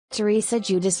Teresa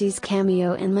Giudice's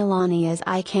cameo in Milania's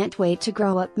I Can't Wait to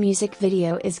Grow Up music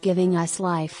video is giving us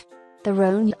life. The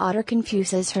RHONJ otter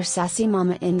confuses her sassy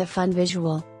mama in the fun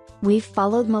visual. We've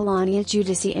followed Milania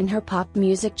Giudice in her pop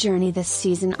music journey this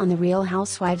season on the Real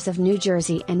Housewives of New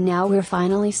Jersey, and now we're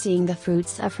finally seeing the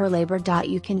fruits of her labor.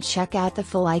 You can check out the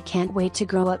full I Can't Wait to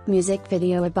Grow Up music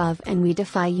video above, and we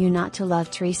defy you not to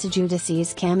love Teresa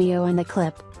Giudice's cameo in the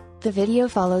clip. The video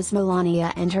follows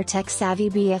Milania and her tech-savvy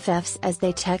BFFs as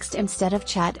they text instead of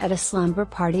chat at a slumber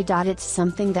party. It's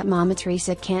something that Mama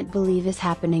Teresa can't believe is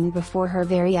happening before her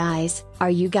very eyes. "Are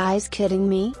you guys kidding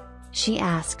me?" she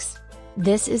asks.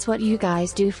 "This is what you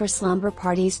guys do for slumber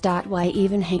parties. Why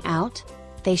even hang out?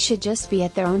 They should just be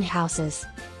at their own houses."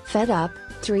 Fed up,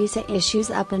 Teresa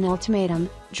issues up an ultimatum: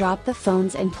 drop the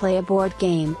phones and play a board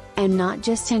game, and not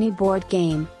just any board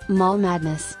game, Mall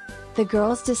Madness. The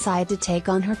girls decide to take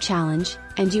on her challenge,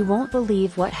 and you won't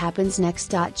believe what happens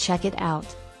next. Check it out.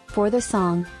 For the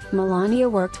song, Milania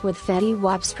worked with Fetty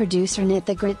Wap's producer Knit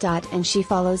the Grit. And she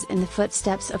follows in the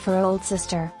footsteps of her old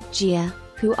sister, Gia,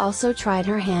 who also tried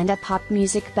her hand at pop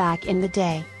music back in the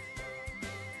day.